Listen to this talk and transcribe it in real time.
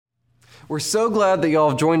We're so glad that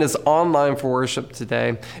y'all have joined us online for worship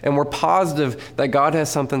today, and we're positive that God has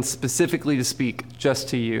something specifically to speak just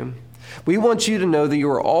to you. We want you to know that you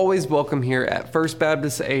are always welcome here at First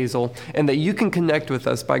Baptist Azle, and that you can connect with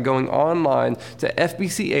us by going online to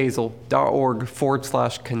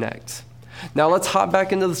fbcazle.org/connect. Now let's hop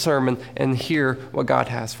back into the sermon and hear what God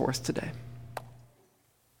has for us today.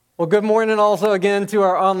 Well, good morning also again to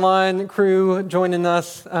our online crew joining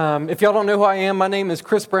us. If y'all don't know who I am, my name is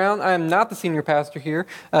Chris Brown. I am not the senior pastor here.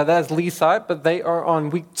 That is Lee Sipe, but they are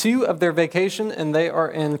on week 2 of their vacation, and they are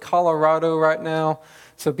in Colorado right now,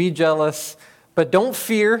 so be jealous. But don't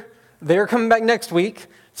fear, they're coming back next week,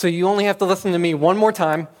 so you only have to listen to me one more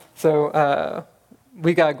time. So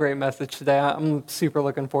we got a great message today. I'm super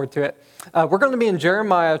looking forward to it. We're going to be in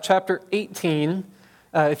Jeremiah chapter 18.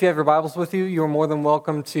 If you have your Bibles with you, you're more than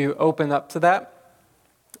welcome to open up to that.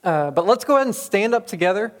 But let's go ahead and stand up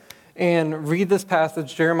together and read this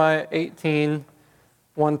passage, Jeremiah 18,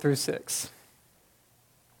 1 through 6.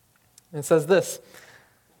 It says this: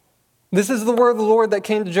 "This is the word of the Lord that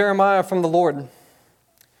came to Jeremiah from the Lord.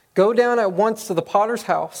 Go down at once to the potter's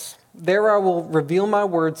house. There I will reveal my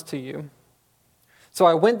words to you. So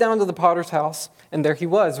I went down to the potter's house, and there he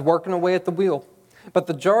was, working away at the wheel. But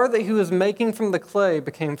the jar that he was making from the clay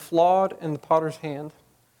became flawed in the potter's hand.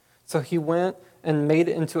 So he went and made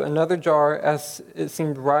it into another jar as it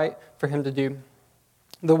seemed right for him to do.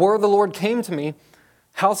 The word of the Lord came to me,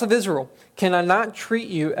 'House of Israel, can I not treat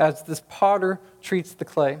you as this potter treats the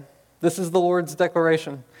clay?' This is the Lord's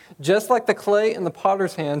declaration. Just like the clay in the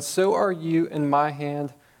potter's hand, so are you in my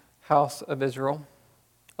hand, house of Israel."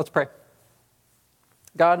 Let's pray.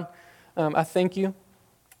 God, I thank you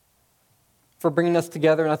for bringing us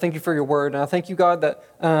together, and I thank you for your word. And I thank you, God, that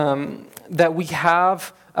we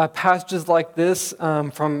have passages like this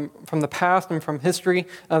from the past and from history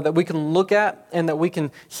that we can look at and that we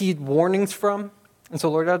can heed warnings from. And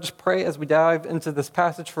so, Lord, I just pray as we dive into this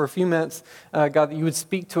passage for a few minutes, God, that you would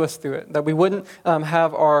speak to us through it, that we wouldn't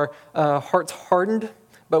have our hearts hardened,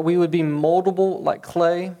 but we would be moldable like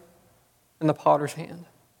clay in the potter's hand.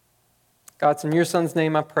 God, it's in your Son's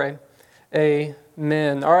name I pray.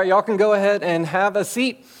 Amen. All right, y'all can go ahead and have a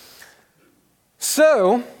seat.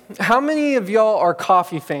 So, how many of y'all are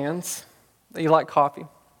coffee fans? You like coffee?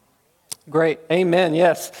 Great. Amen.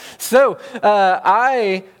 Yes. So,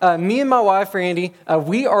 me and my wife, Randy,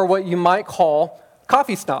 we are what you might call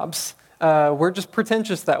coffee snobs. We're just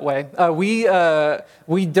pretentious that way. We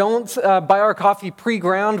don't buy our coffee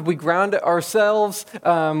pre-ground. We ground it ourselves.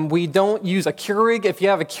 We don't use a Keurig. If you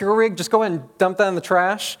have a Keurig, just go ahead and dump that in the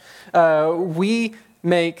trash. We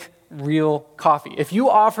make real coffee. If you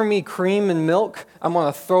offer me cream and milk, I'm going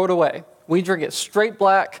to throw it away. We drink it straight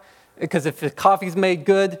black because if the coffee's made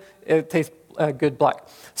good, it tastes good black.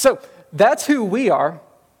 So that's who we are.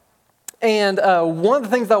 And one of the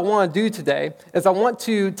things I want to do today is I want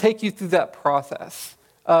to take you through that process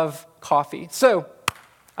of coffee. So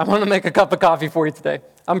I want to make a cup of coffee for you today.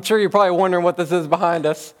 I'm sure you're probably wondering what this is behind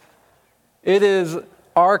us. It is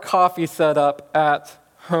our coffee setup at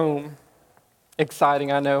home.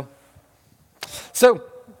 Exciting, I know. So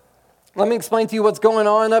let me explain to you what's going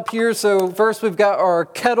on up here. So first we've got our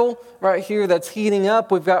kettle right here that's heating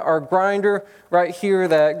up. We've got our grinder right here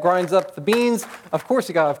that grinds up the beans. Of course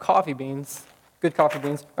you gotta have coffee beans, good coffee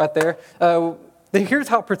beans right there. Here's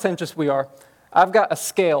how pretentious we are. I've got a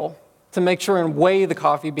scale to make sure and weigh the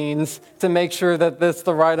coffee beans to make sure that that's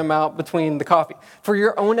the right amount between the coffee. For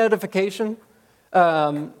your own edification,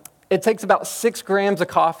 it takes about 6 grams of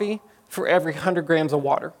coffee for every 100 grams of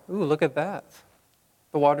water. Ooh, look at that.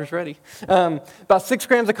 The water's ready. About 6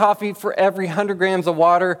 grams of coffee for every 100 grams of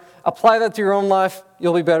water. Apply that to your own life.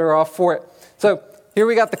 You'll be better off for it. So here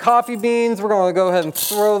we got the coffee beans. We're going to go ahead and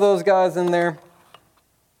throw those guys in there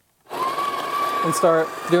and start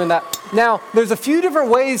doing that. Now, there's a few different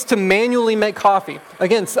ways to manually make coffee.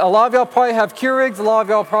 Again, a lot of y'all probably have Keurigs. A lot of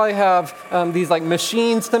y'all probably have these like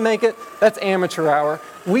machines to make it. That's amateur hour.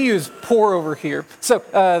 We use pour over here. So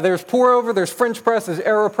there's pour over, there's French press, there's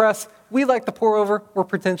AeroPress. We like the pour over. We're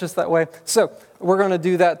pretentious that way. So we're going to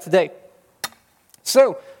do that today.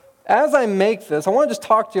 So as I make this, I want to just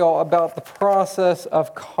talk to y'all about the process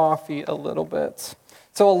of coffee a little bit.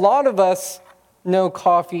 So a lot of us know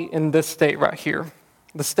coffee in this state right here,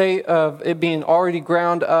 the state of it being already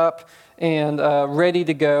ground up and ready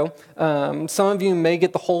to go. Some of you may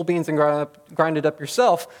get the whole beans and grind it up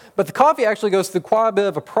yourself, but the coffee actually goes through quite a bit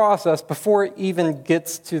of a process before it even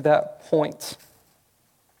gets to that point.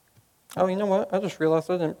 Oh, you know what? I just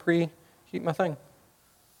realized I didn't preheat my thing.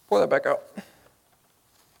 Pour that back out.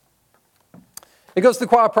 It goes through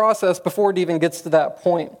quite a process before it even gets to that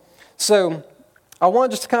point. So I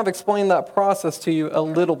want just to kind of explain that process to you a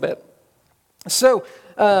little bit. So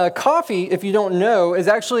coffee, if you don't know, is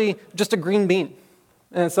actually just a green bean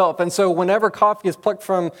in itself. And so whenever coffee is plucked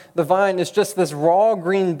from the vine, it's just this raw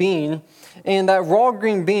green bean. And that raw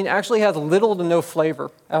green bean actually has little to no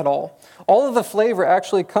flavor at all. All of the flavor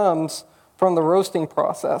actually comes from the roasting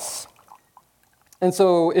process. And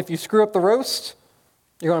so if you screw up the roast,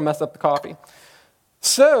 you're going to mess up the coffee.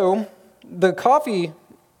 So the coffee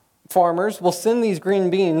farmers will send these green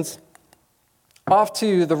beans off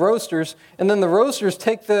to the roasters, and then the roasters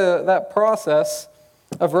take that process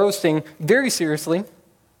of roasting very seriously,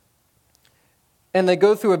 and they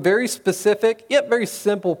go through a very specific, yet very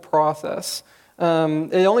simple process.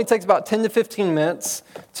 It only takes about 10 to 15 minutes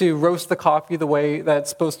to roast the coffee the way that's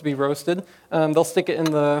supposed to be roasted. They'll stick it in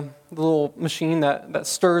the little machine that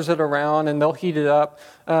stirs it around, and they'll heat it up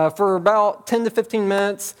for about 10 to 15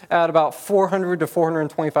 minutes at about 400 to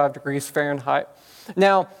 425 degrees Fahrenheit.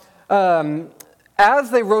 Now,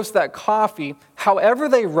 as they roast that coffee, however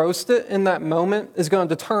they roast it in that moment is going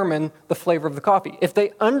to determine the flavor of the coffee. If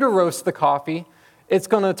they under-roast the coffee, it's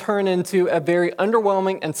going to turn into a very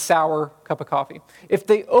underwhelming and sour cup of coffee. If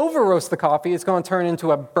they over-roast the coffee, it's going to turn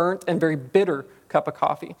into a burnt and very bitter cup of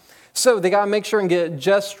coffee. So they got to make sure and get it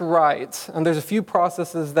just right. And there's a few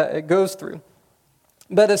processes that it goes through.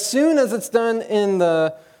 But as soon as it's done in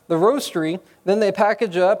the roastery, then they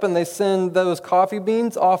package up and they send those coffee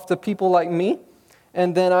beans off to people like me.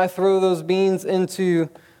 And then I throw those beans into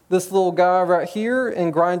this little guy right here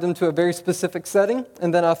and grind them to a very specific setting.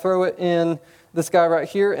 And then I throw it in this guy right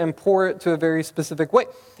here and pour it to a very specific way.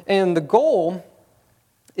 And the goal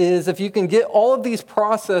is if you can get all of these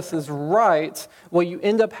processes right, what you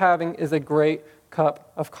end up having is a great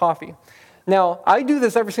cup of coffee. Now, I do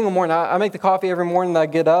this every single morning. I make the coffee every morning that I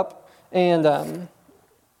get up. And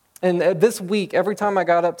this week, every time I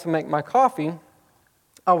got up to make my coffee,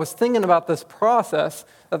 I was thinking about this process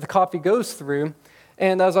that the coffee goes through.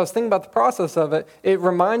 And as I was thinking about the process of it, it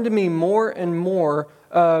reminded me more and more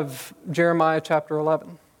of Jeremiah chapter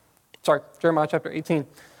 18.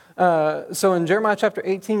 So in Jeremiah chapter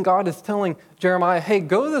 18, God is telling Jeremiah, hey,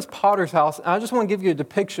 go to this potter's house, and I just want to give you a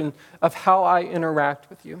depiction of how I interact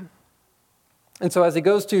with you. And so as he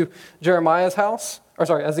goes to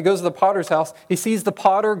as he goes to the potter's house, he sees the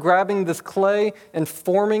potter grabbing this clay and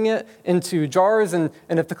forming it into jars. And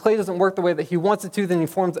if the clay doesn't work the way that he wants it to, then he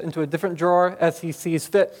forms it into a different jar as he sees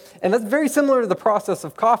fit. And that's very similar to the process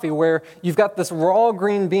of coffee, where you've got this raw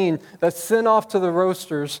green bean that's sent off to the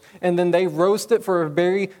roasters, and then they roast it for a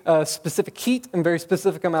very specific heat and very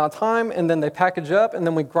specific amount of time, and then they package it up, and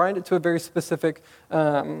then we grind it to a very specific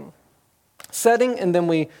setting, and then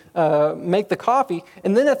we make the coffee.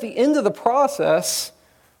 And then at the end of the process,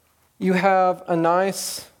 you have a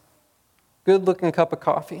nice, good-looking cup of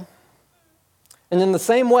coffee. And in the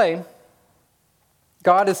same way,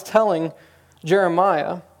 God is telling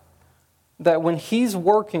Jeremiah that when he's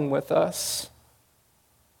working with us,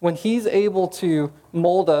 when he's able to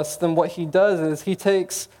mold us, then what he does is he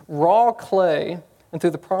takes raw clay, and through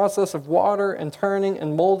the process of water and turning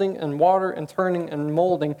and molding and water and turning and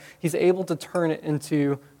molding, he's able to turn it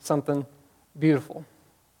into something beautiful.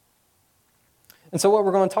 And so what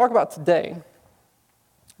we're going to talk about today,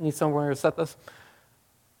 I need somewhere to set this.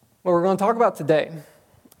 What we're going to talk about today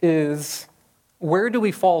is, where do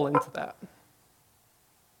we fall into that?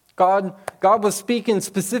 God was speaking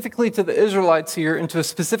specifically to the Israelites here, into a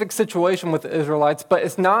specific situation with the Israelites, but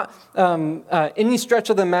it's not any stretch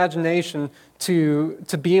of the imagination to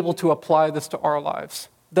be able to apply this to our lives.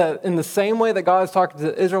 That in the same way that God is talking to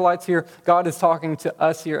the Israelites here, God is talking to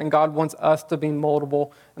us here, and God wants us to be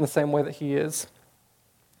moldable in the same way that he is.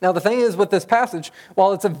 Now, the thing is with this passage,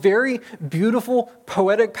 while it's a very beautiful,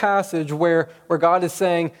 poetic passage where God is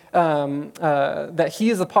saying that he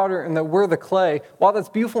is the potter and that we're the clay, while that's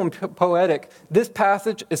beautiful and poetic, this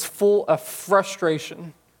passage is full of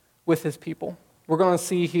frustration with his people. We're going to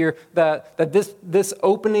see here that this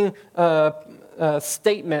opening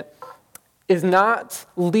statement is not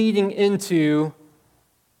leading into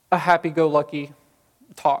a happy-go-lucky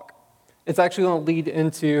talk. It's actually going to lead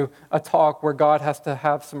into a talk where God has to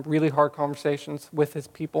have some really hard conversations with his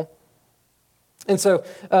people. And so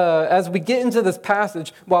as we get into this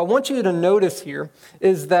passage, what I want you to notice here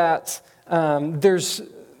is that there's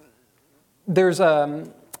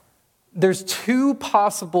two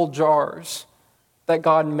possible jars that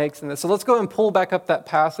God makes in this. So let's go ahead and pull back up that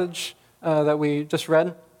passage that we just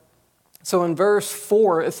read. So in verse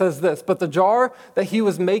 4, it says this, "But the jar that he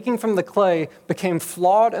was making from the clay became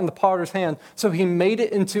flawed in the potter's hand, so he made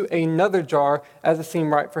it into another jar as it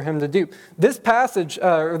seemed right for him to do." This passage,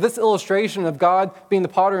 or this illustration of God being the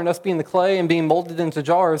potter and us being the clay and being molded into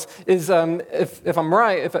jars is, if I'm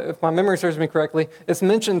right, if my memory serves me correctly, it's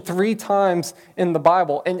mentioned 3 times in the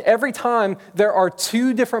Bible. And every time there are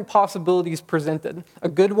 2 different possibilities presented, a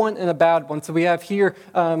good one and a bad one. So we have here,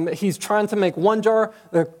 he's trying to make one jar,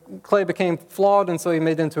 the clay became flawed, and so he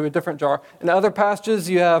made it into a different jar. In other passages,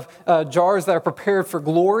 you have jars that are prepared for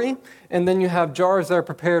glory, and then you have jars that are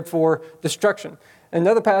prepared for destruction. In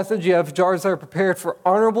another passage, you have jars that are prepared for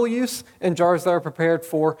honorable use and jars that are prepared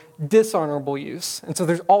for dishonorable use. And so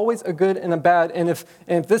there's always a good and a bad. And if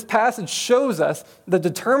this passage shows us the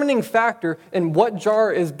determining factor in what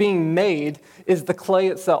jar is being made is the clay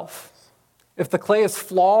itself. If the clay is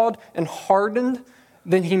flawed and hardened,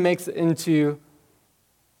 then he makes it into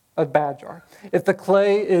a bad jar. If the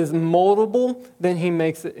clay is moldable, then he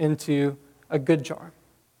makes it into a good jar.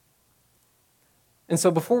 And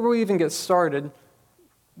so before we even get started,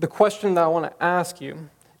 the question that I want to ask you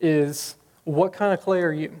is, what kind of clay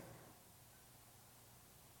are you?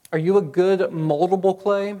 Are you a good moldable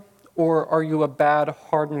clay, or are you a bad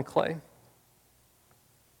hardened clay?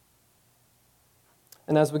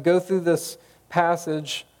 And as we go through this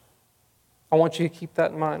passage, I want you to keep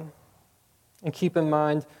that in mind. And keep in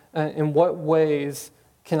mind, in what ways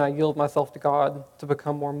can I yield myself to God to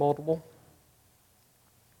become more moldable?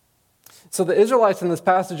 So the Israelites in this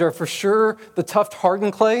passage are for sure the tough,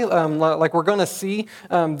 hardened clay. Like we're going to see,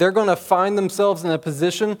 they're going to find themselves in a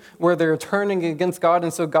position where they're turning against God.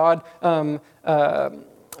 And so God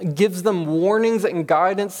gives them warnings and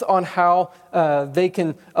guidance on how they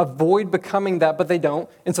can avoid becoming that, but they don't.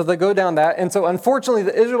 And so they go down that. And so unfortunately,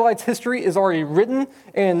 the Israelites' history is already written,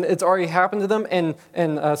 and it's already happened to them. And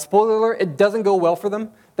spoiler alert, it doesn't go well for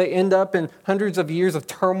them. They end up in hundreds of years of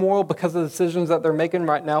turmoil because of the decisions that they're making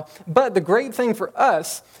right now. But the great thing for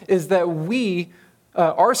us is that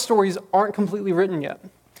our stories aren't completely written yet.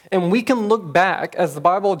 And we can look back, as the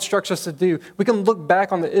Bible instructs us to do, we can look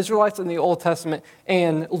back on the Israelites in the Old Testament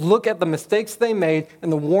and look at the mistakes they made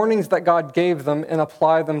and the warnings that God gave them and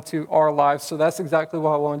apply them to our lives. So that's exactly what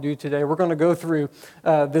I want to do today. We're going to go through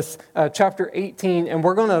this chapter 18, and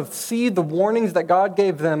we're going to see the warnings that God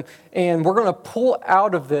gave them, and we're going to pull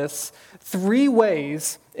out of this 3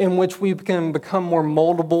 ways in which we can become more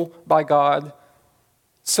moldable by God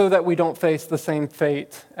so that we don't face the same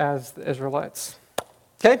fate as the Israelites.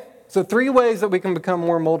 Okay, so 3 ways that we can become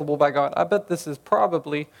more moldable by God. I bet this is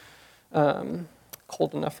probably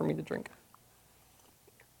cold enough for me to drink.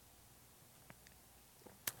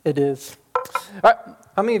 It is. All right,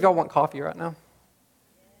 how many of y'all want coffee right now?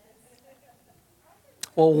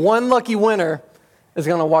 Well, one lucky winner is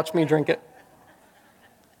going to watch me drink it.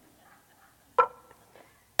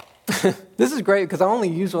 This is great because I only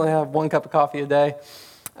usually have 1 cup of coffee a day.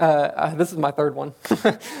 This is my 3rd one.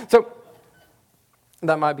 So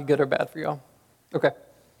that might be good or bad for y'all. Okay.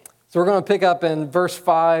 So we're going to pick up in verse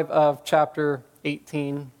 5 of chapter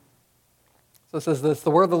 18. So it says this, "The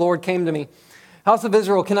word of the Lord came to me. House of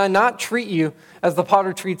Israel, can I not treat you as the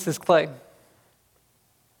potter treats his clay?"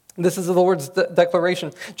 This is the Lord's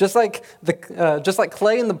declaration. Just like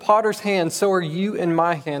clay in the potter's hand, so are you in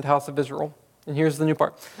my hand, house of Israel. And here's the new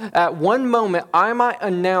part. "At one moment I might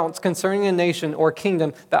announce concerning a nation or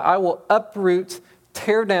kingdom that I will uproot,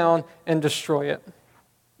 tear down, and destroy it."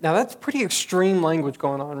 Now, that's pretty extreme language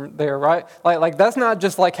going on there, right? Like that's not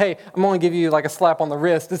just like, hey, I'm going to give you like a slap on the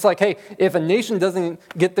wrist. It's like, hey, if a nation doesn't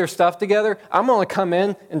get their stuff together, I'm going to come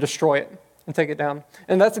in and destroy it and take it down.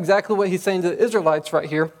 And that's exactly what he's saying to the Israelites right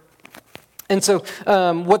here. And so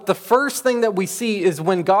what the first thing that we see is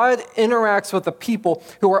when God interacts with the people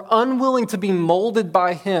who are unwilling to be molded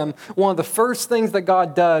by him, one of the first things that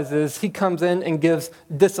God does is he comes in and gives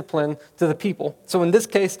discipline to the people. So in this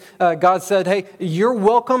case, God said, hey, you're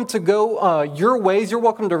welcome to go your ways. You're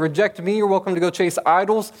welcome to reject me. You're welcome to go chase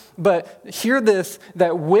idols. But hear this,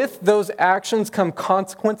 that with those actions come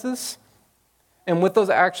consequences, and with those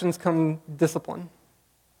actions come discipline.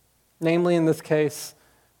 Namely, in this case,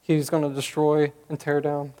 he's going to destroy and tear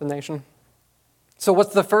down the nation. So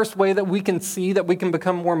what's the first way that we can see that we can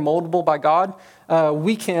become more moldable by God?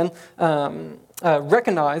 We can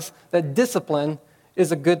recognize that discipline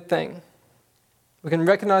is a good thing. We can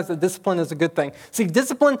recognize that discipline is a good thing. See,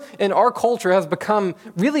 discipline in our culture has become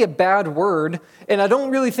really a bad word, and I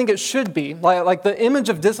don't really think it should be. Like the image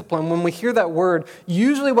of discipline, when we hear that word,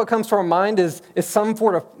 usually what comes to our mind is some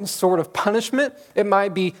sort of punishment. It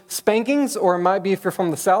might be spankings, or it might be, if you're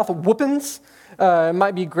from the South, whoopings. It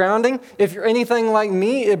might be grounding. If you're anything like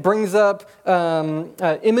me, it brings up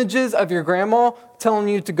images of your grandma telling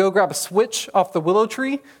you to go grab a switch off the willow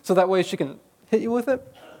tree so that way she can hit you with it.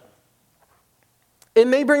 It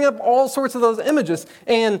may bring up all sorts of those images.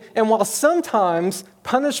 And while sometimes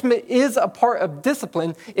punishment is a part of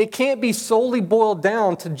discipline, it can't be solely boiled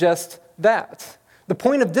down to just that. The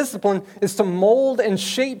point of discipline is to mold and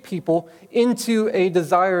shape people into a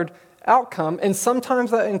desired outcome. And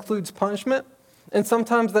sometimes that includes punishment, and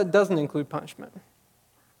sometimes that doesn't include punishment.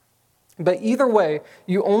 But either way,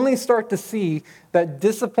 you only start to see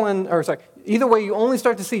you only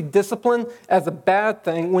start to see discipline as a bad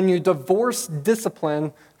thing when you divorce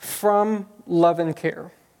discipline from love and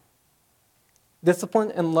care.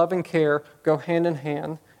 Discipline and love and care go hand in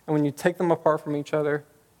hand, and when you take them apart from each other,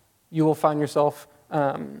 you will find yourself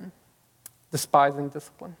despising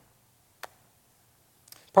discipline.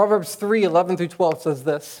 Proverbs 3:11-12 says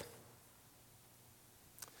this: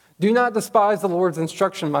 "Do not despise the Lord's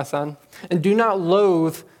instruction, my son, and do not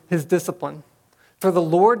loathe his discipline. For the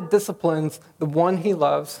Lord disciplines the one he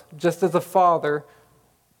loves, just as a father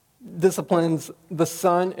disciplines the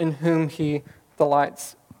son in whom he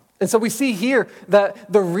delights." And so we see here that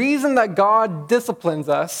the reason that God disciplines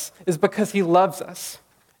us is because he loves us.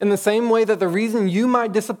 In the same way that the reason you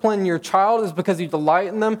might discipline your child is because you delight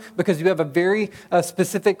in them, because you have a very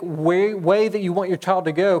specific way that you want your child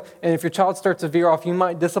to go. And if your child starts to veer off, you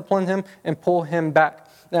might discipline him and pull him back.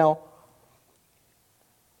 Now,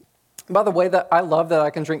 by the way, that I love that I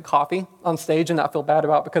can drink coffee on stage and not feel bad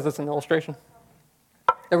about because it's an illustration.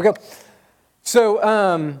 There we go.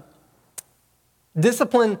 So,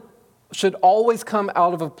 discipline should always come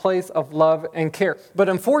out of a place of love and care. But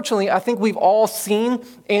unfortunately, I think we've all seen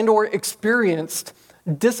and or experienced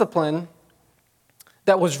discipline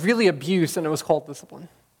that was really abuse and it was called discipline.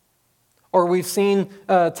 Or we've seen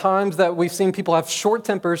times that we've seen people have short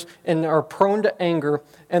tempers and are prone to anger,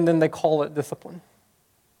 and then they call it discipline.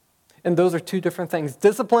 And those are two different things.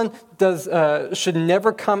 Discipline should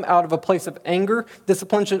never come out of a place of anger.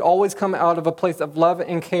 Discipline should always come out of a place of love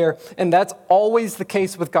and care. And that's always the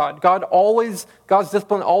case with God. God's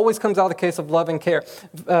discipline always comes out of the case of love and care.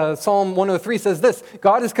 Psalm 103 says this: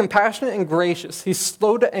 "God is compassionate and gracious. He's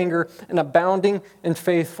slow to anger and abounding in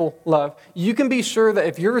faithful love." You can be sure that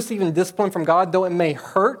if you're receiving discipline from God, though it may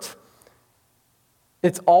hurt,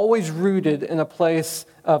 it's always rooted in a place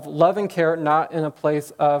of love and care, not in a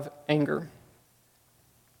place of anger.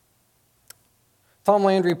 Tom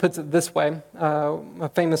Landry puts it this way, a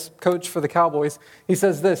famous coach for the Cowboys. He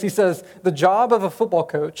says this, he says, "The job of a football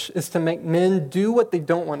coach is to make men do what they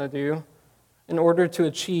don't want to do in order to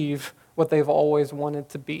achieve what they've always wanted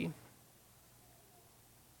to be."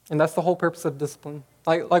 And that's the whole purpose of discipline.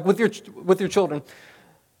 Like with your children.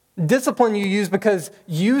 Discipline you use because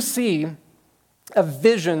you see a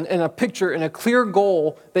vision and a picture and a clear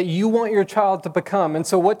goal that you want your child to become. And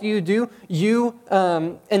so what do? You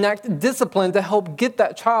enact discipline to help get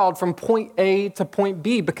that child from point A to point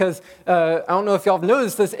B, because I don't know if y'all have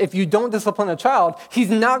noticed this, if you don't discipline a child, he's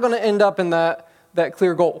not going to end up in that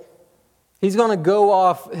clear goal. He's going to go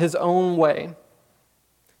off his own way.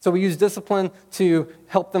 So we use discipline to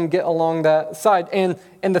help them get along that side. And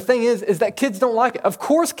the thing is that kids don't like it. Of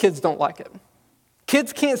course kids don't like it.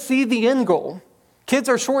 Kids can't see the end goal. Kids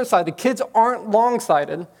are short-sighted. Kids aren't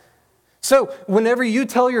long-sighted. So whenever you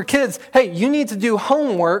tell your kids, hey, you need to do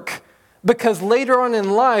homework because later on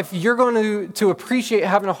in life you're going to appreciate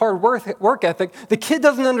having a hard work ethic, the kid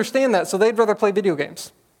doesn't understand that, so they'd rather play video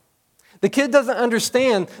games. The kid doesn't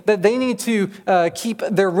understand that they need to keep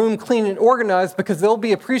their room clean and organized because they'll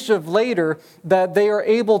be appreciative later that they are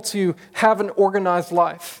able to have an organized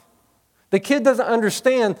life. The kid doesn't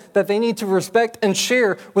understand that they need to respect and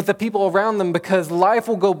share with the people around them because life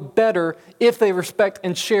will go better if they respect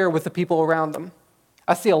and share with the people around them.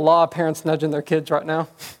 I see a lot of parents nudging their kids right now.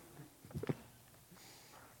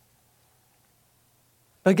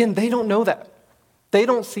 But again, they don't know that. They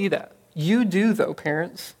don't see that. You do, though,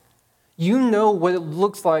 parents. You know what it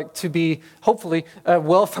looks like to be, hopefully, a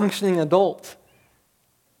well-functioning adult.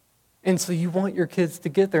 And so you want your kids to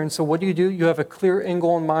get there. And so what do? You have a clear end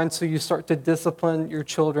goal in mind, so you start to discipline your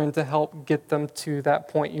children to help get them to that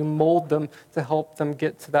point. You mold them to help them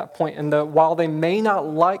get to that point. And while they may not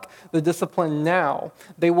like the discipline now,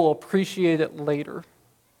 they will appreciate it later.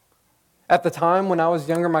 At the time when I was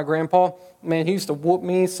younger, my grandpa, man, he used to whoop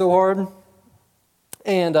me so hard.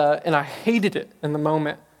 And I hated it in the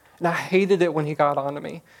moment. And I hated it when he got onto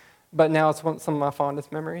me. But now it's some of my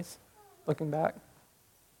fondest memories, looking back.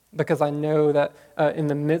 Because I know that in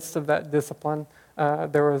the midst of that discipline,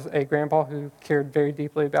 there was a grandpa who cared very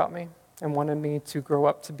deeply about me. and wanted me to grow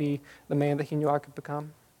up to be the man that he knew I could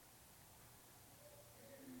become.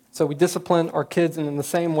 So we discipline our kids, and in the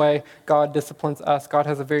same way, God disciplines us. God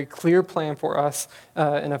has a very clear plan for us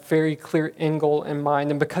and a very clear end goal in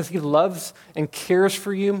mind. And because he loves and cares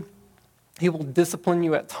for you, he will discipline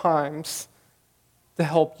you at times to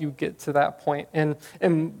help you get to that point. And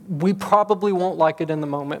we probably won't like it in the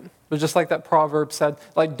moment. But just like that proverb said,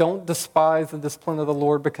 like, don't despise the discipline of the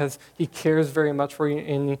Lord because he cares very much for you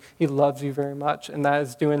and he loves you very much. And that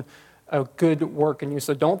is doing a good work in you.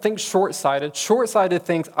 So don't think short-sighted. Short-sighted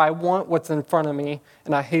thinks, I want what's in front of me,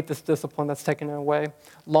 and I hate this discipline that's taken away.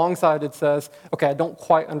 Long-sighted says, okay, I don't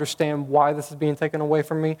quite understand why this is being taken away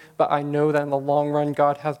from me, but I know that in the long run,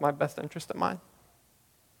 God has my best interest in mind.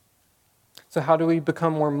 So how do we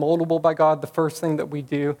become more moldable by God? The first thing that we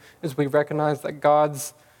do is we recognize that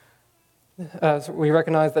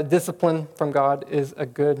discipline from God is a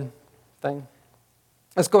good thing.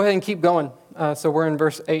 Let's go ahead and keep going. So we're in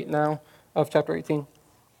verse 8 now of chapter 18.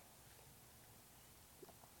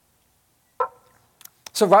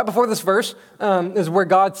 So right before this verse is where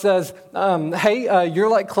God says, hey, you're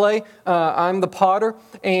like clay, I'm the potter,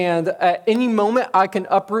 and at any moment I can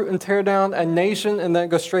uproot and tear down a nation, and then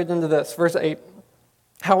go straight into this, verse 8.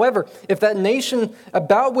 However, if that nation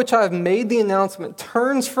about which I have made the announcement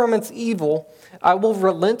turns from its evil, I will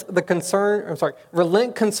relent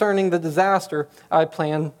concerning the disaster I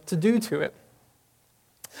plan to do to it.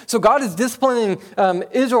 So God is disciplining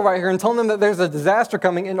Israel right here and telling them that there's a disaster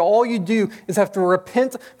coming, and all you do is have to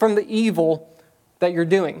repent from the evil that you're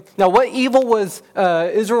doing. Now, what evil was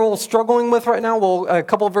Israel struggling with right now? Well, a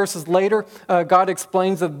couple of verses later, God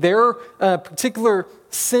explains that their particular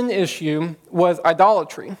sin issue was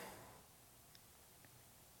idolatry.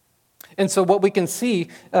 And so what we can see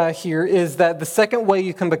here is that the second way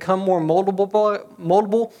you can become more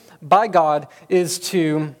moldable by God is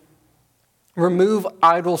to remove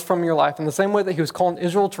idols from your life. In the same way that he was calling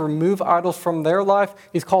Israel to remove idols from their life,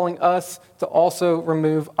 he's calling us to also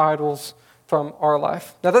remove idols from our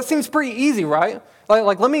life. Now that seems pretty easy, right?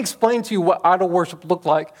 Like let me explain to you what idol worship looked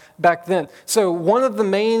like back then. So one of the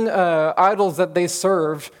main idols that they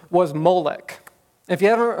served was Molech. If you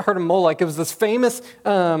haven't heard of Molech, it was this famous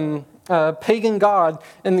pagan god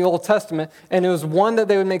in the Old Testament, and it was one that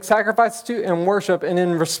they would make sacrifices to and worship, and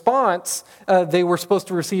in response, they were supposed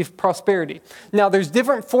to receive prosperity. Now, there's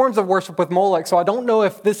different forms of worship with Molech, so I don't know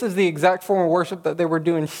if this is the exact form of worship that they were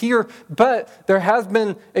doing here, but there has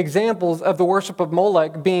been examples of the worship of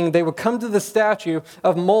Molech being they would come to the statue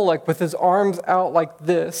of Molech with his arms out like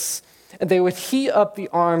this, and they would heat up the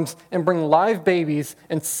arms and bring live babies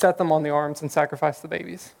and set them on the arms and sacrifice the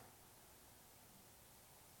babies.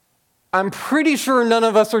 I'm pretty sure none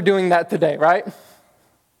of us are doing that today, right?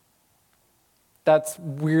 That's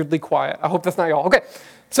weirdly quiet. I hope that's not y'all. Okay,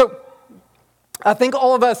 so I think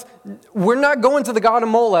all of us, we're not going to the god of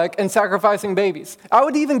Molech and sacrificing babies. I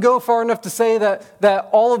would even go far enough to say that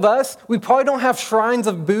all of us, we probably don't have shrines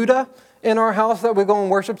of Buddha in our house that we go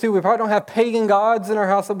and worship to. We probably don't have pagan gods in our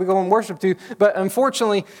house that we go and worship to. But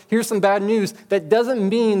unfortunately, here's some bad news. That doesn't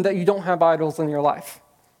mean that you don't have idols in your life.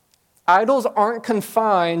 Idols aren't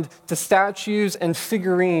confined to statues and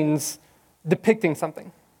figurines depicting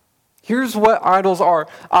something. Here's what idols are.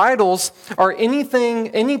 Idols are anything,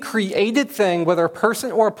 any created thing, whether a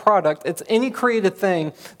person or a product, it's any created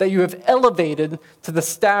thing that you have elevated to the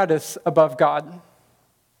status above God.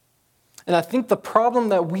 And I think the problem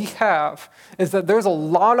that we have is that there's a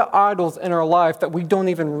lot of idols in our life that we don't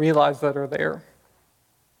even realize that are there.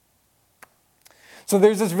 So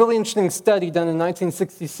there's this really interesting study done in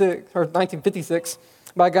 1956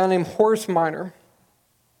 by a guy named Horace Minor.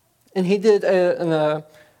 And he did an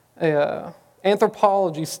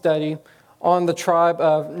anthropology study on the tribe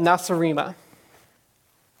of Nasarima.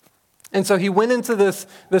 And so he went into this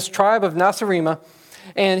tribe of Nasarima,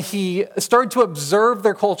 and he started to observe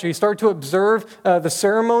their culture. He started to observe the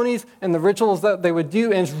ceremonies and the rituals that they would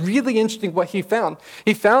do, and it's really interesting what he found.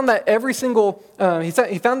 He found that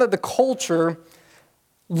he found that the culture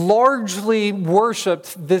largely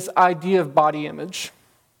worshipped this idea of body image.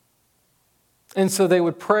 And so they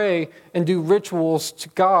would pray and do rituals to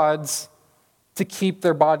gods to keep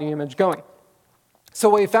their body image going. So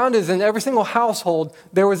what he found is in every single household,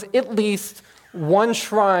 there was at least one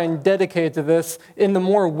shrine dedicated to this. In the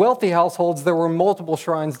more wealthy households, there were multiple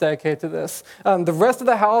shrines dedicated to this. The rest of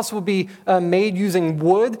the house would be made using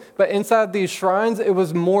wood, but inside these shrines, it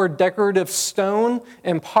was more decorative stone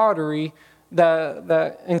and pottery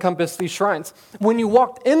that encompassed these shrines. When you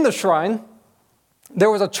walked in the shrine, there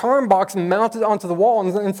was a charm box mounted onto the wall,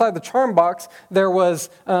 and inside the charm box, there was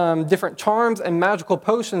different charms and magical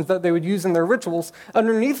potions that they would use in their rituals.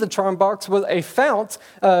 Underneath the charm box was a fount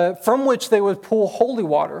from which they would pull holy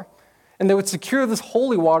water, and they would secure this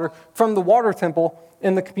holy water from the water temple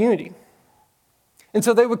in the community. And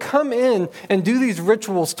so they would come in and do these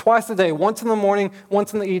rituals twice a day, once in the morning,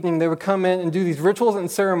 once in the evening. They would come in and do these rituals and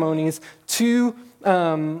ceremonies to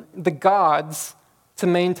the gods to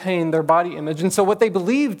maintain their body image. And so what they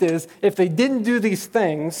believed is if they didn't do these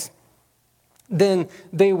things, then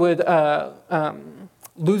they would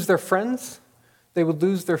lose their friends, they would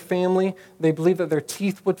lose their family, they believed that their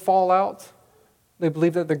teeth would fall out, they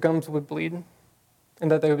believed that their gums would bleed, and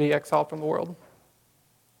that they would be exiled from the world.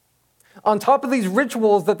 On top of these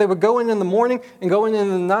rituals that they would go in the morning and go in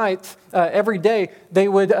the night, every day, they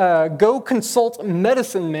would go consult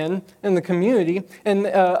medicine men in the community. And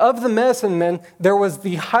of the medicine men, there was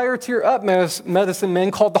the higher tier up medicine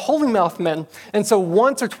men called the holy mouth men. And so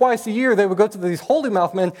once or twice a year, they would go to these holy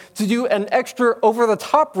mouth men to do an extra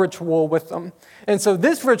over-the-top ritual with them. And so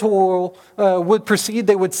this ritual would proceed.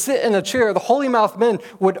 They would sit in a chair. The holy mouth men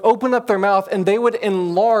would open up their mouth, and they would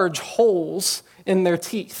enlarge holes in their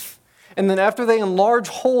teeth. And then after they enlarge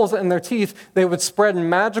holes in their teeth, they would spread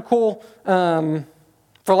magical, for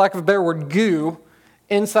lack of a better word, goo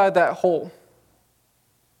inside that hole.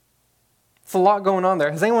 It's a lot going on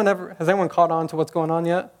there. Has anyone caught on to what's going on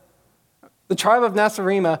yet? The tribe of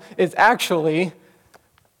Nasarima is actually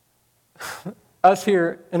us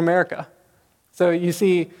here in America. So you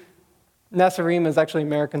see, Nasarima is actually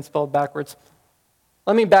American spelled backwards.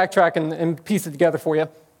 Let me backtrack and piece it together for you.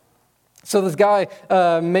 So this guy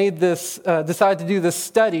decided to do this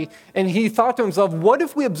study, and he thought to himself, what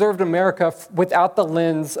if we observed America without the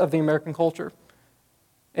lens of the American culture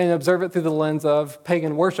and observe it through the lens of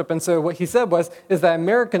pagan worship? And so what he said is that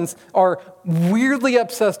Americans are weirdly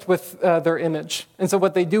obsessed with their image. And so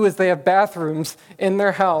what they do is they have bathrooms in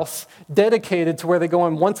their house dedicated to where they go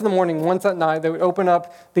in once in the morning, once at night. They would open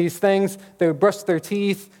up these things, they would brush their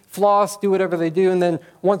teeth, floss, do whatever they do, and then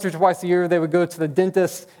once or twice a year they would go to the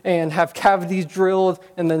dentist and have cavities drilled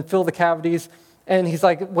and then fill the cavities. And he's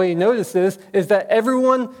like, what he noticed is that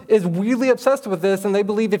everyone is weirdly obsessed with this, and they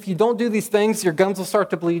believe if you don't do these things, your gums will start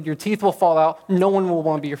to bleed, your teeth will fall out, no one will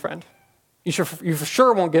want to be your friend. You for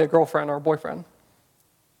sure won't get a girlfriend or a boyfriend.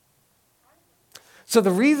 So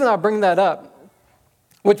the reason I bring that up,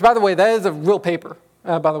 which by the way, that is a real paper,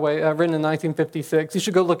 written in 1956. You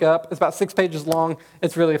should go look it up. It's about 6 pages long.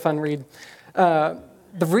 It's really a fun read. The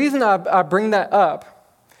reason I bring that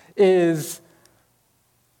up is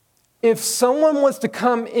if someone was to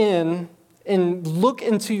come in and look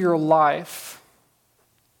into your life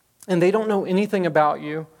and they don't know anything about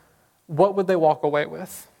you, what would they walk away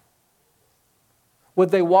with? Would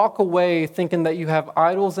they walk away thinking that you have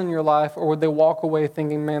idols in your life, or would they walk away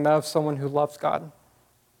thinking, man, that was someone who loves God?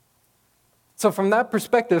 So from that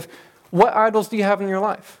perspective, what idols do you have in your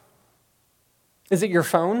life? Is it your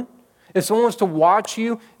phone? If someone was to watch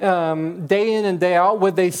you day in and day out,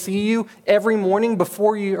 would they see you every morning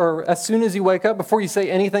before you, or as soon as you wake up, before you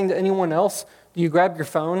say anything to anyone else? Do you grab your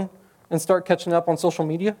phone and start catching up on social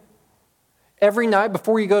media? Every night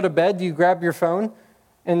before you go to bed, do you grab your phone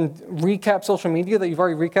and recap social media that you've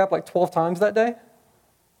already recapped like 12 times that day?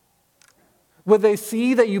 Would they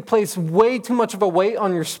see that you place way too much of a weight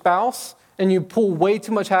on your spouse and you pull way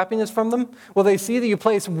too much happiness from them? Will they see that you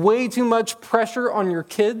place way too much pressure on your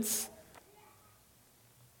kids?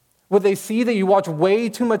 Would they see that you watch way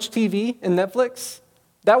too much TV and Netflix?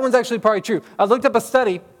 That one's actually probably true. I looked up a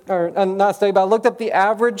study, or not a study, but I looked up the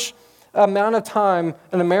average amount of time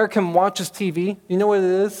an American watches TV. You know what it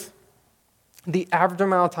is? The average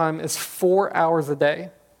amount of time is 4 hours a day.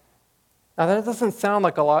 Now that doesn't sound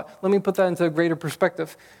like a lot. Let me put that into a greater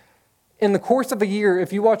perspective. In the course of a year,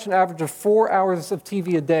 if you watch an average of 4 hours of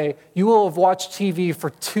TV a day, you will have watched TV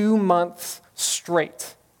for 2 months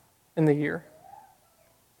straight in the year.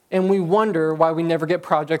 And we wonder why we never get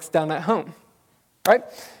projects done at home, right?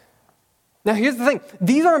 Now here's the thing.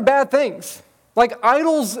 These aren't bad things. Like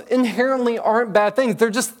idols inherently aren't bad things. They're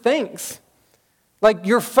just things. Like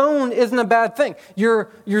your phone isn't a bad thing.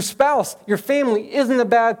 Your spouse, your family isn't a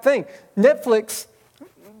bad thing. Netflix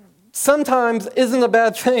sometimes isn't a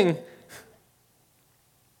bad thing.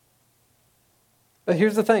 But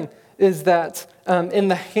here's the thing, is that in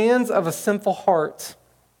the hands of a sinful heart,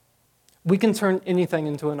 we can turn anything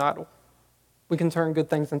into an idol. We can turn good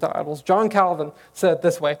things into idols. John Calvin said it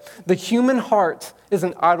this way: the human heart is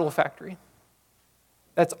an idol factory.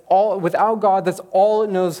 That's all. Without God, that's all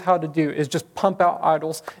it knows how to do, is just pump out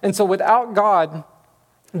idols. And so without God,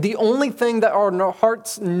 The only thing that our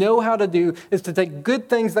hearts know how to do is to take good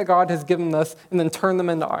things that God has given us and then turn them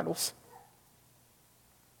into idols.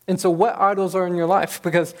 And so what idols are in your life?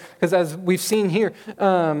 Because as we've seen here,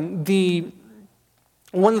 one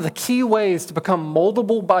of the key ways to become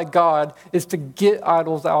moldable by God is to get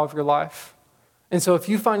idols out of your life. And so if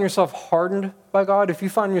you find yourself hardened by God, if you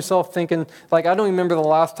find yourself thinking, like, I don't remember the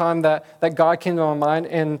last time that God came to my mind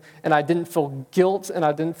and I didn't feel guilt and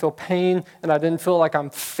I didn't feel pain and I didn't feel like I'm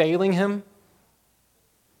failing him.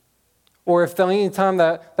 Or if the only time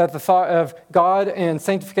that the thought of God and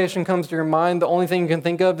sanctification comes to your mind, the only thing you can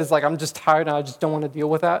think of is like, I'm just tired and I just don't want to deal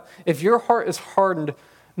with that. If your heart is hardened,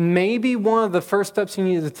 maybe one of the first steps you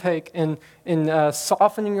need to take in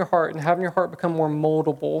softening your heart and having your heart become more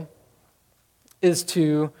moldable is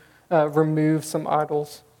to remove some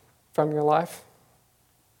idols from your life.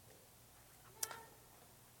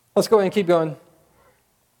 Let's go ahead and keep going.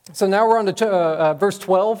 So now we're on to verse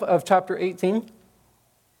 12 of chapter 18.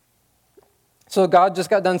 So God just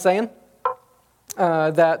got done saying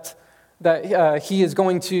that he is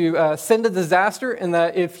going to send a disaster, and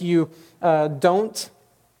that if you don't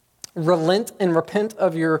relent and repent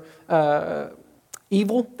of your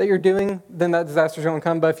evil that you're doing, then that disaster is going to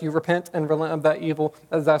come. But if you repent and relent of that evil,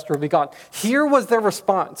 that disaster will be gone. Here was their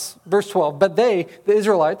response, verse 12. But they, the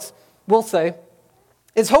Israelites, will say,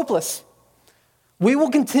 it's hopeless. We will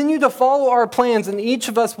continue to follow our plans, and each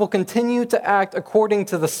of us will continue to act according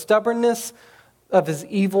to the stubbornness of his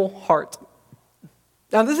evil heart.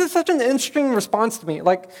 Now, this is such an interesting response to me.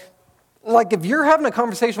 Like if you're having a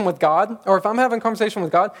conversation with God, or if I'm having a conversation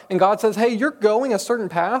with God, and God says, hey, you're going a certain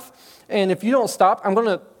path, and if you don't stop, I'm going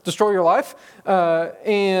to destroy your life.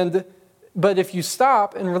 But if you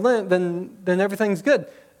stop and relent, then everything's good.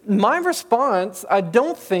 My response, I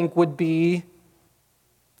don't think, would be,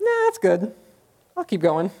 nah, that's good. I'll keep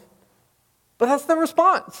going. But that's the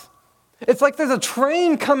response. It's like there's a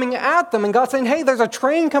train coming at them, and God's saying, hey, there's a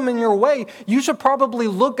train coming your way. You should probably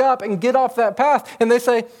look up and get off that path. And they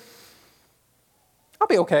say, I'll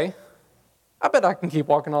be okay. I bet I can keep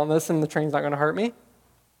walking on this, and the train's not going to hurt me.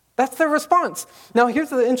 That's their response. Now, here's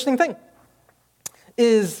the interesting thing.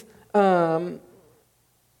 Before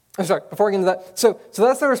I get into that. So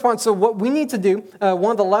that's their response. So what we need to do,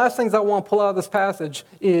 one of the last things I want to pull out of this passage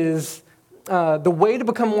is the way to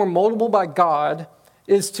become more moldable by God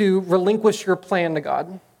is to relinquish your plan to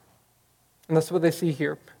God. And that's what they see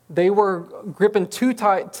here. They were gripping too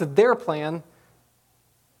tight to their plan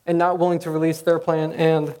and not willing to release their plan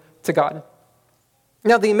and to God.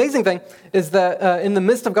 Now, the amazing thing is that in the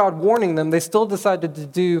midst of God warning them, they still decided to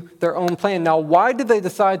do their own plan. Now, why did they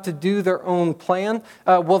decide to do their own plan?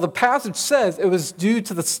 Well, the passage says it was due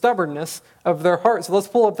to the stubbornness of their heart. So let's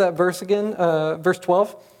pull up that verse again, verse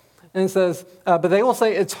 12. And it says, but they will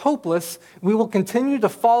say, it's hopeless. We will continue to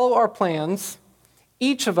follow our plans.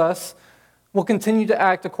 Each of us will continue to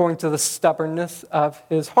act according to the stubbornness of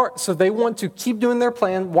his heart. So they want to keep doing their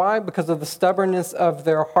plan. Why? Because of the stubbornness of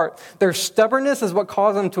their heart. Their stubbornness is what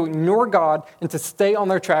caused them to ignore God and to stay on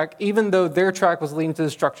their track, even though their track was leading to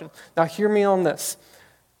destruction. Now, hear me on this.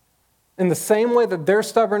 In the same way that their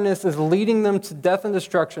stubbornness is leading them to death and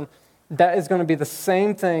destruction, that is going to be the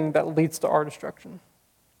same thing that leads to our destruction.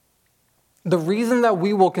 The reason that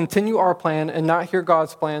we will continue our plan and not hear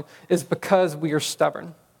God's plan is because we are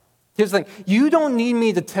stubborn. Here's the thing. You don't need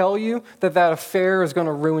me to tell you that affair is going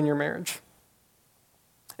to ruin your marriage.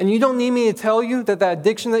 And you don't need me to tell you that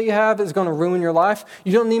addiction that you have is going to ruin your life.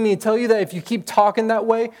 You don't need me to tell you that if you keep talking that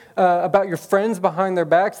way about your friends behind their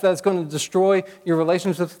backs, that's going to destroy your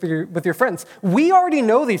relationships with your friends. We already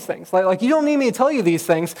know these things. Like you don't need me to tell you these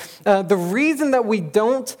things. The reason that we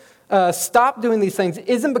don't stop doing these things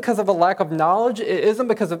isn't because of a lack of knowledge. It isn't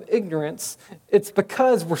because of ignorance. It's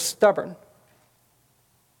because we're stubborn.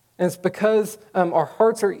 And it's because our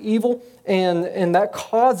hearts are evil, and that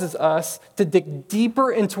causes us to dig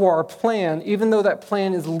deeper into our plan, even though that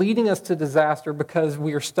plan is leading us to disaster, because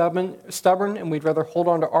we are stubborn, and we'd rather hold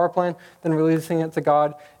on to our plan than releasing it to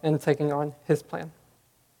God and taking on his plan.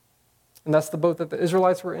 And that's the boat that the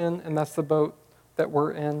Israelites were in, and that's the boat that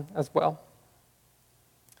we're in as well.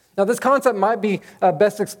 Now, this concept might be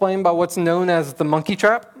best explained by what's known as the monkey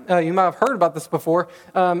trap. You might have heard about this before.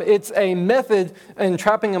 It's a method in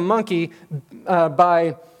trapping a monkey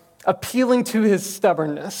by appealing to his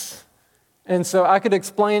stubbornness. And so I could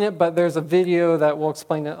explain it, but there's a video that will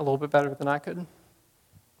explain it a little bit better than I could.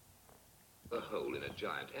 A hole in a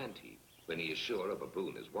giant ant heap when he is sure a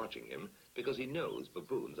baboon is watching him, because he knows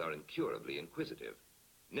baboons are incurably inquisitive.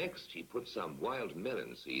 Next, he puts some wild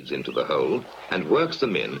melon seeds into the hole and works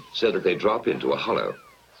them in so that they drop into a hollow.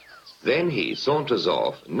 Then he saunters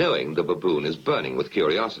off, knowing the baboon is burning with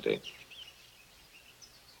curiosity.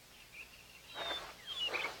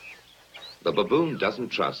 The baboon doesn't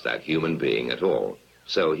trust that human being at all,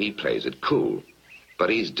 so he plays it cool. But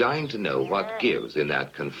he's dying to know what gives in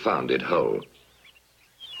that confounded hole.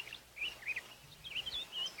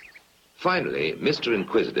 Finally, Mr.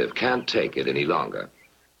 Inquisitive can't take it any longer.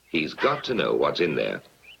 He's got to know what's in there.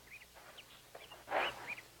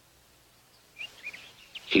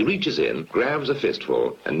 He reaches in, grabs a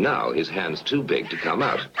fistful, and now his hand's too big to come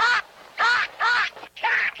out.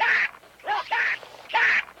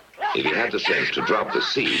 If he had the sense to drop the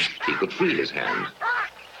seed, he could free his hand.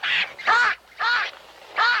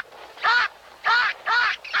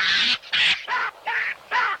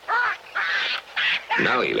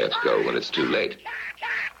 Now he lets go when it's too late.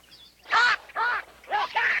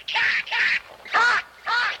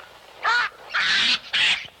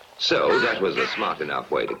 So that was a smart enough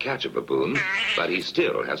way to catch a baboon, but he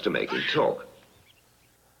still has to make him talk.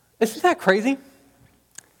 Isn't that crazy?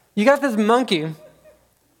 You got this monkey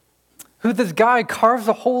who this guy carves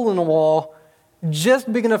a hole in the wall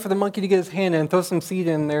just big enough for the monkey to get his hand in and throw some seed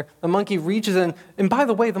in there. The monkey reaches in, and by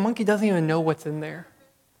the way, the monkey doesn't even know what's in there.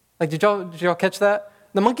 Like, did y'all catch that?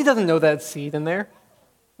 The monkey doesn't know that seed in there.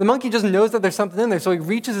 The monkey just knows that there's something in there, so he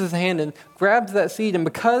reaches his hand and grabs that seed, and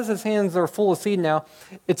because his hands are full of seed now,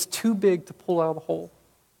 it's too big to pull out of the hole.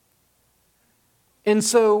 And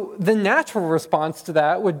so the natural response to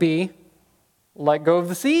that would be, let go of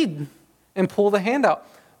the seed and pull the hand out.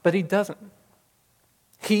 But he doesn't.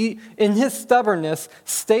 He, in his stubbornness,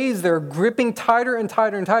 stays there gripping tighter and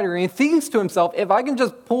tighter and tighter. And he thinks to himself, if I can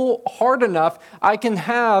just pull hard enough, I can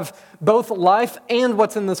have both life and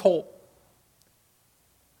what's in this hole.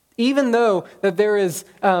 Even though that there is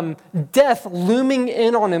death looming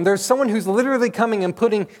in on him, there's someone who's literally coming and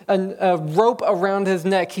putting a rope around his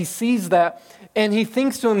neck. He sees that, and he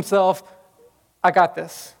thinks to himself, I got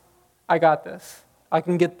this. I got this. I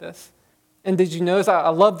can get this. And did you notice, I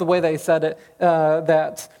love the way they said it,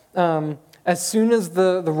 that as soon as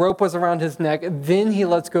the rope was around his neck, then he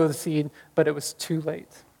lets go of the seed, but it was too late.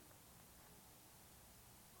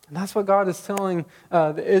 And that's what God is telling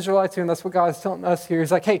the Israelites here, and that's what God is telling us here.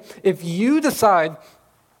 He's like, hey, if you decide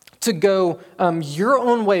to go your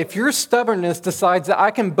own way, if your stubbornness decides that I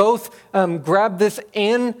can both grab this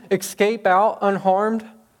and escape out unharmed,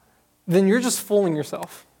 then you're just fooling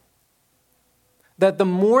yourself. That the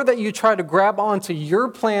more that you try to grab onto your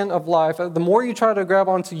plan of life, the more you try to grab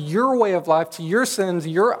onto your way of life, to your sins,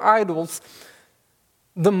 your idols,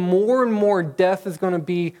 the more and more death is going to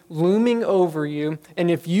be looming over you.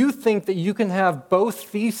 And if you think that you can have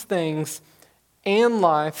both these things and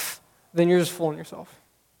life, then you're just fooling yourself.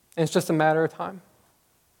 And it's just a matter of time.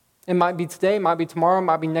 It might be today, it might be tomorrow, it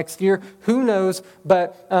might be next year, who knows,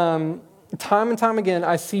 but time and time again,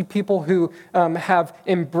 I see people who have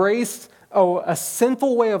embraced a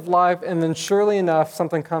sinful way of life, and then surely enough,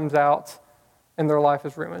 something comes out and their life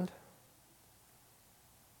is ruined.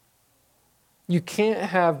 You can't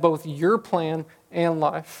have both your plan and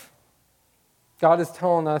life. God is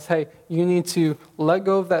telling us, hey, you need to let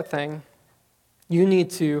go of that thing. You need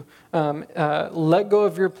to let go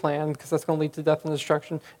of your plan, because that's going to lead to death and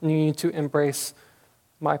destruction, and you need to embrace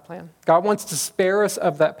my plan. God wants to spare us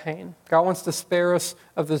of that pain. God wants to spare us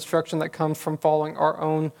of the destruction that comes from following our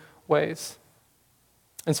own ways.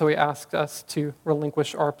 And so he asks us to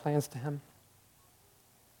relinquish our plans to him.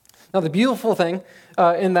 Now, the beautiful thing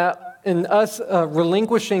in us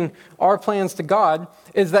relinquishing our plans to God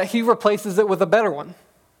is that he replaces it with a better one.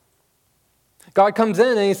 God comes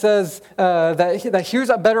in and he says that here's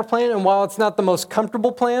a better plan, and while it's not the most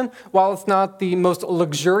comfortable plan, while it's not the most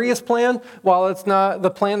luxurious plan, while it's not the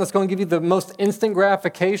plan that's going to give you the most instant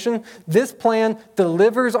gratification, this plan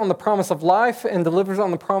delivers on the promise of life and delivers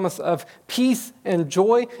on the promise of peace and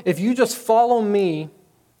joy. If you just follow me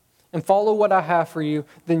and follow what I have for you,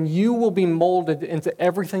 then you will be molded into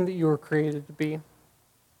everything that you were created to be.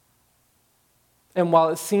 And while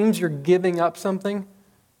it seems you're giving up something,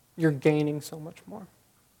 you're gaining so much more.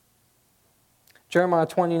 Jeremiah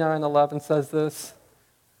 29:11 says this.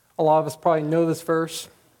 A lot of us probably know this verse.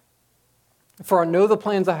 For I know the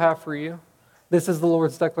plans I have for you. This is the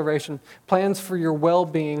Lord's declaration. Plans for your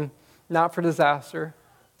well-being, not for disaster,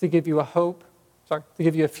 to give you to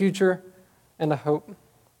give you a future and a hope.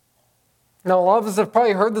 Now, a lot of us have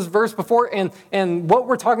probably heard this verse before, and what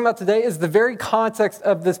we're talking about today is the very context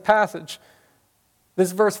of this passage.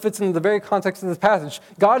 This verse fits into the very context of this passage.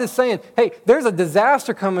 God is saying, hey, there's a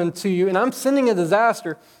disaster coming to you, and I'm sending a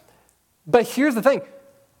disaster. But here's the thing.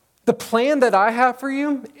 The plan that I have for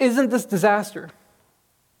you isn't this disaster.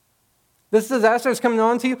 This disaster is coming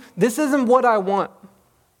on to you. This isn't what I want.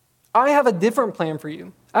 I have a different plan for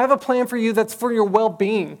you. I have a plan for you that's for your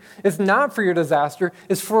well-being. It's not for your disaster.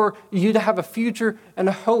 It's for you to have a future and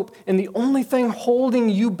a hope. And the only thing holding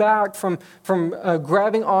you back from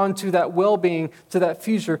grabbing on to that well-being, to that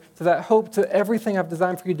future, to that hope, to everything I've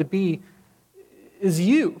designed for you to be is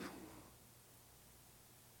you.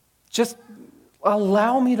 Just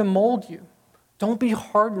allow me to mold you. Don't be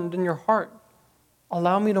hardened in your heart.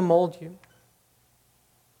 Allow me to mold you.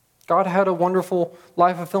 God had a wonderful,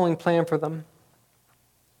 life-fulfilling plan for them,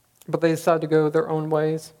 but they decided to go their own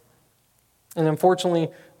ways. And unfortunately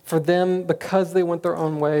for them, because they went their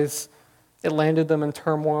own ways, it landed them in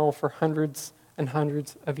turmoil for hundreds and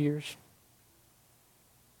hundreds of years.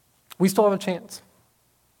 We still have a chance.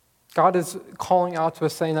 God is calling out to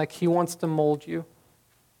us saying, like, he wants to mold you.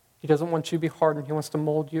 He doesn't want you to be hardened. He wants to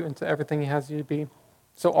mold you into everything he has you to be.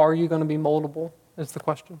 So are you going to be moldable is the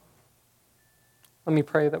question. Let me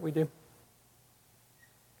pray that we do.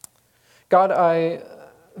 God, I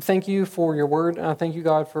thank you for your word, and I thank you,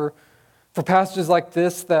 God, for passages like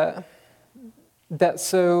this that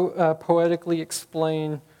so poetically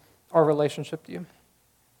explain our relationship to you.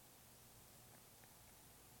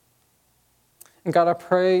 And God, I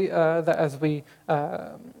pray that as we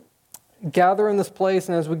gather in this place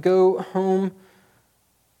and as we go home,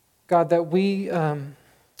 God, that we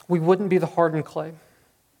wouldn't be the hardened clay.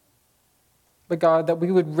 But God, that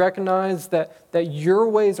we would recognize that your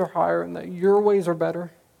ways are higher and that your ways are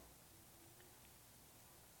better.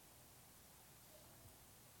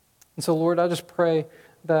 And so, Lord, I just pray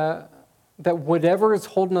that whatever is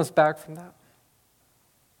holding us back from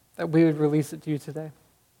that we would release it to you today.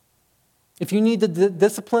 If you need to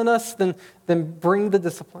discipline us, then bring the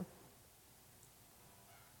discipline.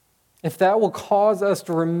 If that will cause us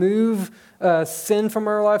to remove sin from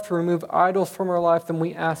our life, to remove idols from our life, then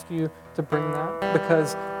we ask you to bring that,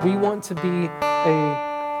 because we want to be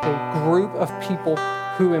a group of people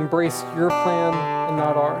who embrace your plan and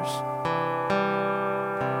not ours.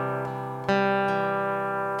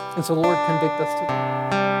 And so, Lord, convict us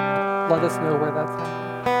today. Let us know where that's at.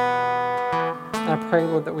 And I pray,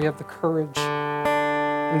 Lord, that we have the courage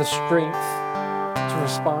and the strength to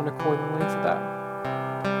respond accordingly to that.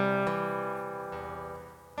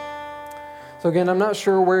 So again, I'm not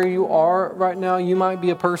sure where you are right now. You might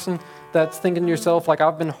be a person that's thinking to yourself, like,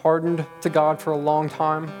 I've been hardened to God for a long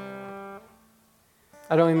time.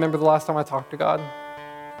 I don't even remember the last time I talked to God.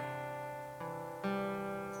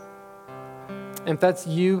 And if that's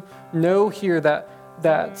you, know here that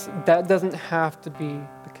doesn't have to be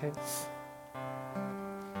the case.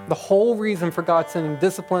 The whole reason for God sending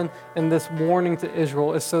discipline and this warning to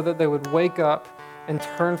Israel is so that they would wake up and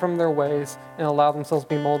turn from their ways and allow themselves to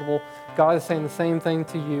be moldable. God is saying the same thing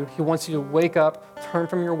to you. He wants you to wake up, turn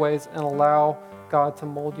from your ways, and allow God to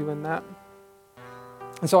mold you in that.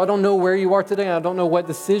 And so I don't know where you are today. I don't know what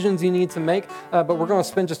decisions you need to make, but we're going to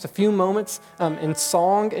spend just a few moments in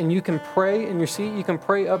song, and you can pray in your seat. You can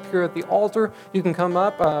pray up here at the altar. You can come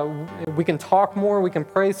up. We can talk more. We can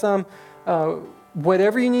pray some.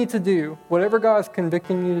 Whatever you need to do, whatever God is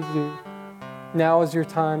convicting you to do, now is your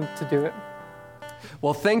time to do it.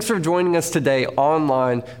 Well, thanks for joining us today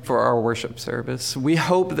online for our worship service. We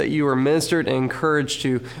hope that you were ministered and encouraged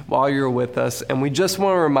to while you're with us. And we just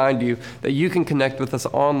want to remind you that you can connect with us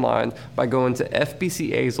online by going to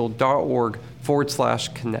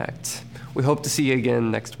fbcazle.org/connect. We hope to see you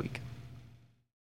again next week.